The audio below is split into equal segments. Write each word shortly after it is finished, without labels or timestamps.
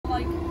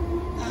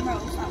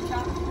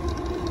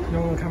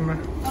Normal camera.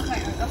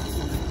 Okay, that's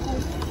cool.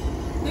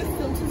 No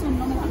filters on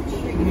none of that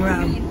shit.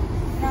 Yeah.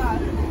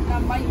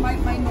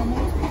 My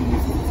normal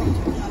music is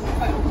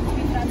quite open to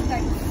me that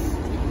day.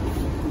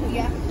 But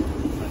yeah,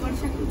 I'm going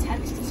to check the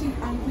text to see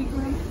Angry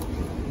Girl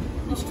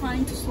is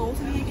trying to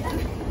slaughter me again.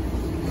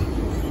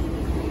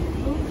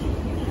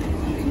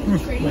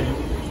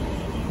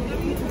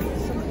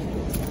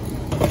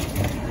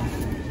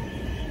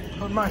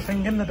 Put my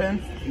finger in the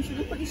bin. You should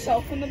have put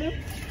yourself in the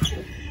bin.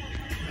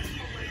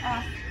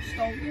 Ah,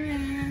 stole your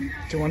in.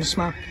 Do you want a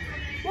smack?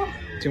 What?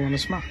 Do you want a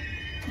smack?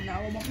 No,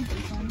 I want my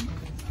face on.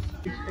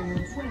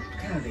 West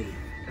Kirby.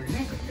 The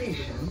next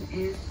station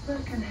is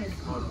Birkenhead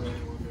Park.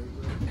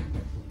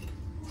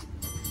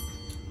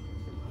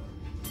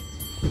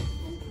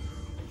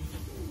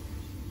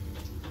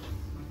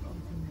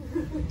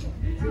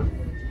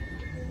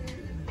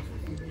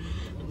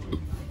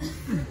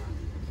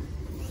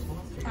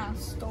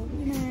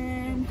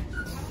 Stolen.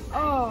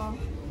 Oh,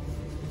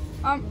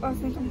 I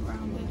think I'm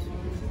grounded.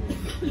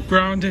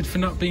 Grounded for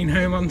not being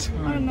home on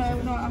time. Oh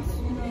no, no, I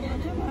don't know.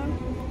 I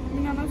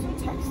mean, I know some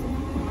texting.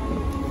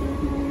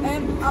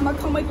 I'm a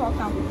comic rock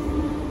now.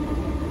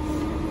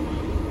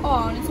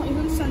 Oh, and it's not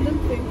even sending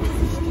through.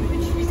 Stupid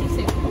shitty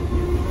thing.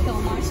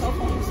 Kill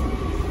myself, honestly.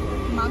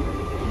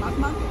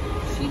 Magma.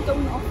 She's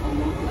going off on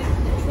me. Like,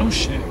 literally. Oh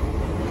shit.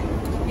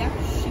 Yeah,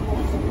 she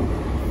was.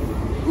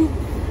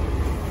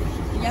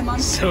 Yeah, man.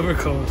 Still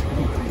record. I don't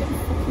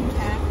fucking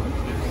care.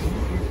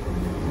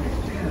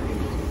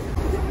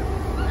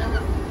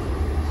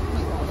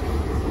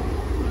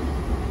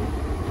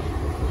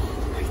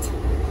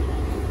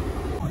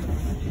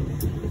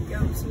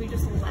 So we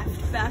just left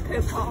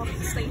Berko Park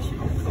station.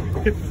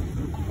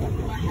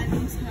 We're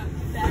heading to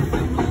Berko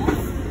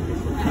North.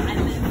 I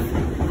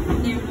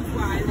live near enough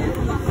where I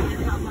live. I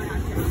didn't have my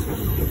address.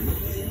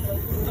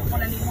 Don't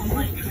want anyone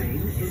like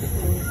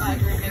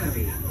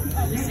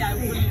obviously I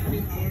wouldn't be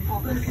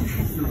bothered.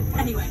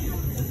 Anyway,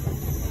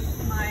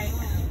 my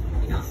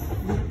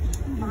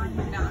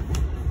nan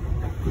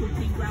would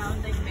be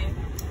grounding me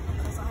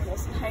because I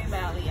wasn't home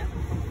earlier.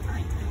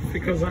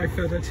 Because I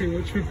fed her too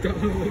much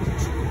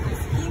McDonald's.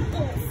 He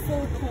bought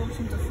 4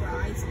 portions of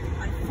fries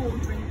and 4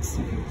 drinks,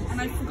 and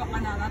I forgot my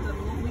nan had a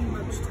lovely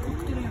roast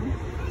cooked in him.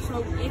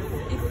 So if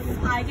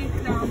I get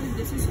grounded,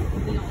 this is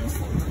Leon's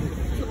fault.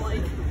 So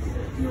like,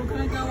 you're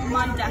gonna go on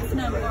my death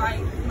note,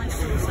 right? My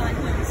suicide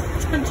note.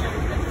 I'm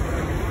joking.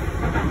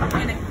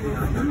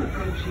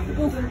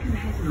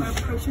 We're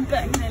approaching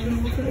Birkenhead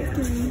and we're going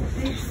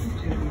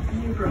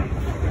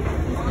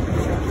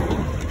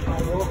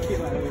I'll walk you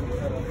out.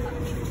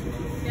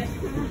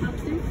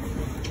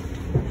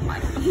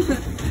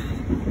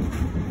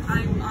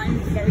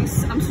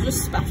 I'm such a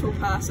special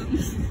person.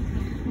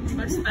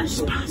 By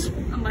special,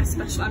 and by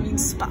special I mean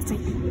spatty.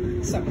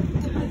 So,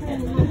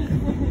 Birkenhead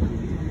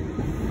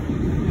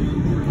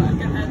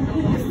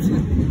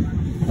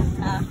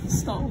North.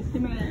 Stole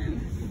him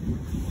in.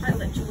 I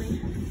literally.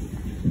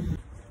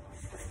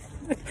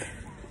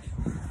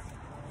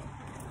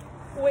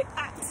 We're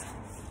at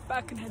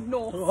Birkenhead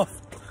North. Oh.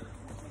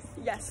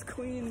 Yes,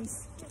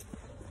 Queens.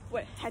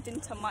 We're heading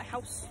to my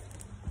house.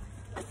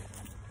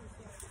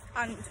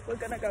 And we're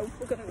gonna go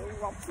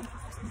rob some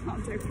houses.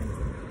 I'm joking.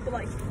 But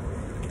like,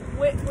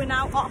 we're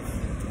now off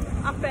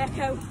at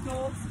Birkenhead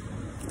North,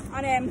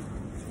 and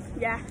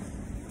yeah,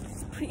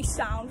 it's pretty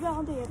sound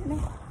round here, isn't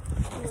it?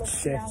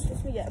 Shit.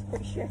 Yeah, it's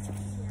pretty shit.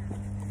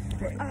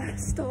 I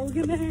stole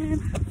your man.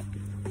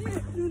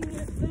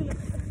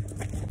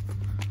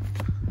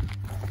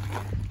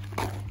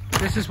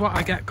 This is what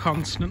I get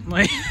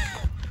constantly.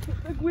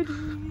 My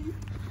gwiddy.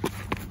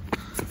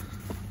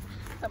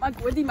 My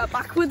gwiddy, my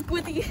backward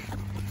gwiddy.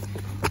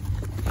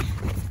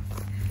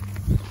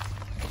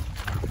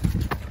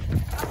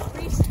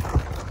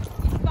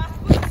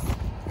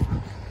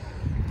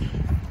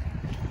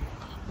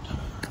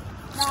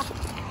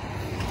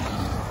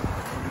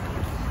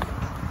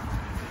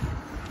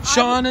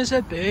 Shianah's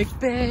a big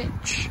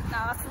bitch.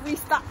 Nah, that's at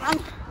least that man.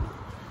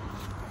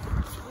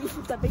 At least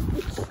it's a big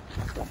bitch.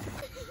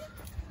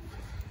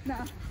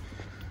 Nah.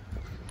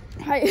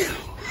 Hey.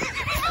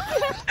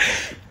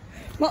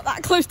 Not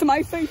that close to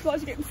my face, but I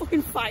was getting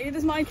fucking fired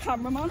as my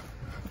cameraman.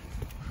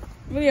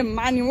 Really a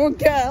man, you're a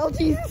girl,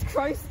 Jesus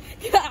Christ.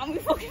 Get out of my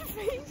fucking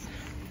face.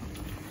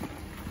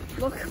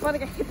 Look, I'm about to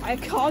get hit by a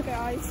car,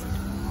 guys.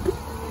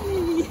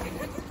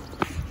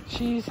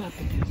 She's a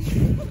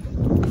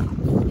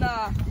bitch.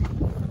 Nah.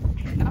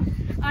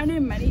 I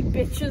know many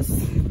bitches.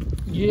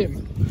 Yeah.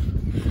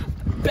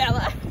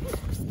 Bella.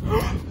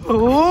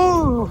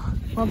 Oh!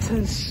 Want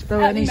to spill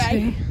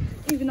anything?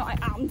 Even though I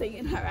am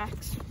dating her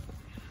ex.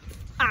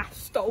 I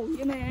stole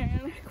your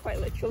man.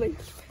 Quite literally.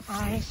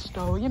 I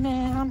stole your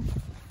man.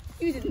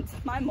 You didn't.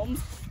 My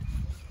mum's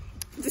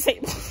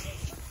disabled.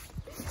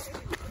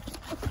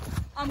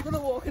 I'm gonna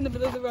walk in the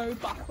middle of the road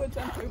backwards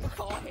and hope a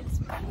car hits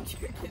me. I'm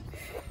joking.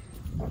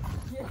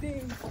 Yeah,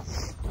 dude.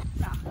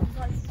 Nah,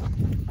 like,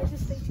 I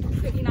just think it's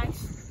pretty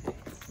nice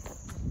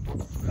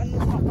when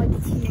there's not like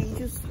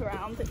teenagers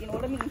around it, you know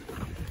what I mean?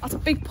 That's a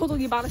big puddle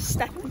you're about to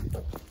step in.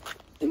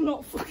 Do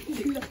not fucking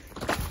do that.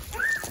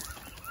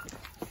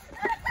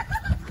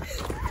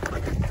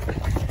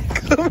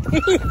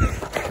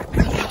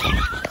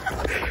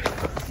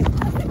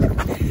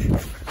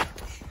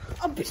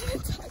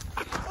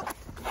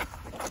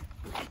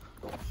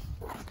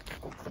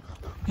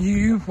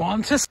 You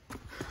want to?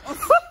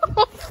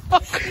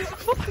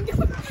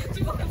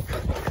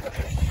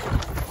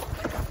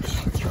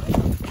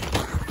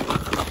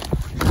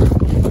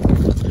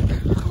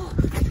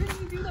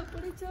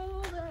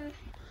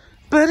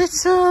 But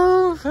it's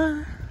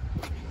over.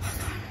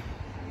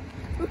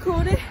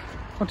 Record it.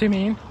 What do you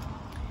mean?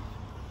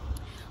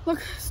 Look,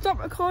 stop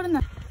recording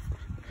that.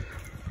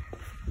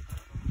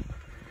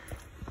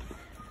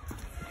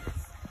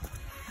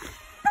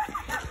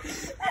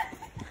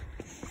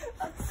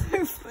 That's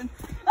so fun.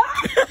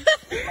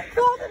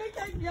 Recording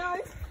again,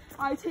 guys.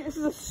 I think this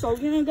is a song,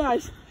 you know,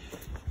 guys.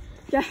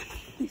 Yeah,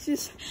 this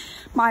is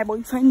my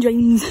boyfriend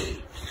James.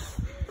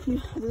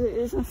 It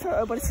isn't a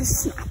photo, but it's a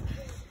snap.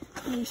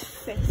 He's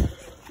fit.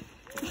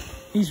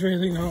 He's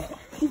really not.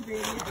 He really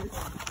is.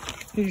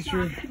 He's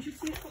really. Did you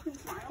see his fucking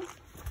smile?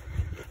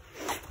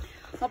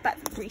 Not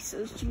better than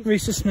Reese's. Jesus.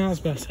 Reese's smells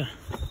better.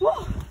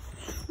 Whoa!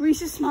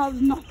 Reese's smile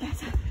is not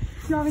better.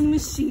 You haven't even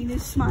seen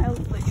his smile,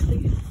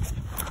 literally.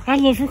 I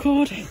love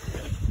recording.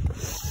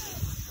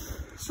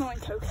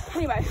 Snorting coke.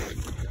 Anyway.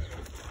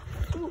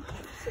 Ooh,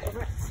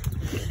 cigarettes.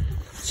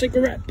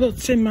 Cigarette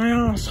butts in my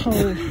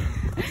arsehole.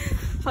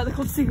 That's why they're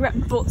called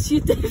cigarette butts,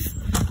 you div.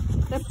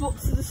 They're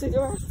butts of the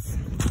cigarettes.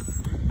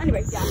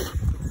 Anyway, yeah.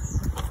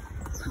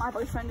 My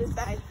boyfriend is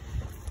Bay.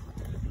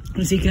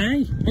 Is he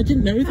gay? I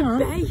didn't know that.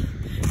 Bay?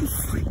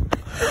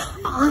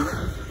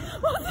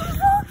 What the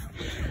fuck?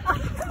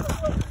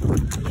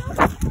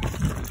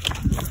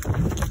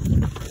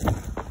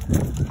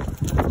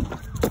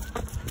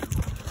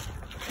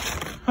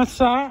 What's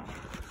that?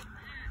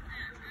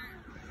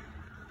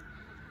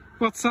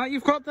 What's that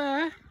you've got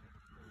there?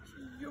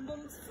 Your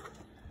mum's.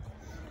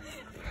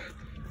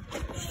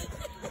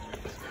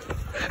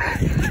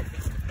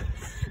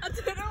 I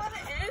don't know what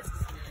it is.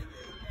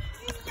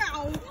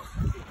 Meow.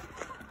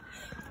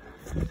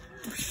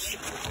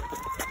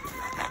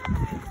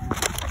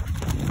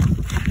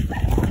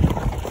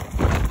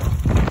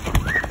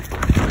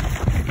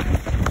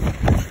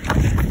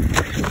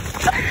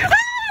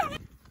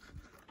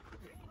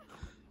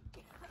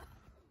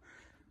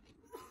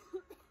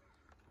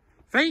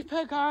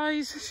 Vapor,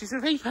 guys. She's a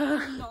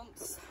vapor.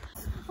 Nonce.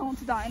 I want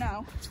to die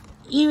now.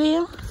 You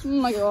will? Oh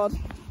my god.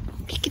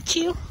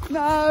 Pikachu.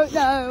 No,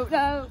 no,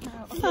 no,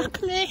 no.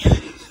 Fuck me.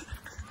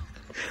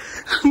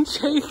 I'm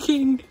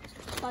joking.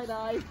 Side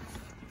eye.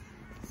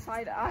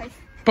 Side eye.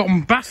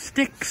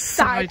 Bombastic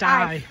side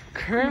eye. No,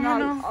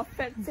 Criminal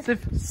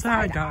offensive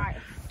side eye.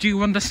 Do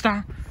you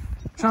understand?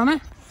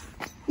 Shianah?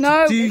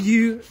 No. Do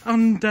you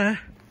understand?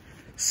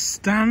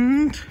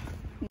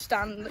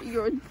 Understand that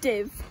you're a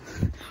div.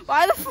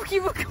 Why the fuck are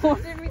you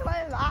recording me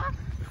like that?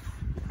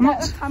 I'm Get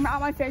not. the camera out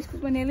of my face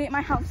because we're nearly at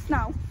my house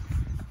now.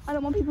 I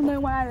don't want people to know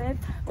where I live.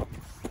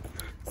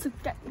 So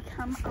get the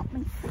camera out of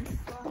my face.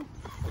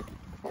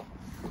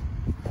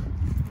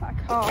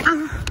 That car.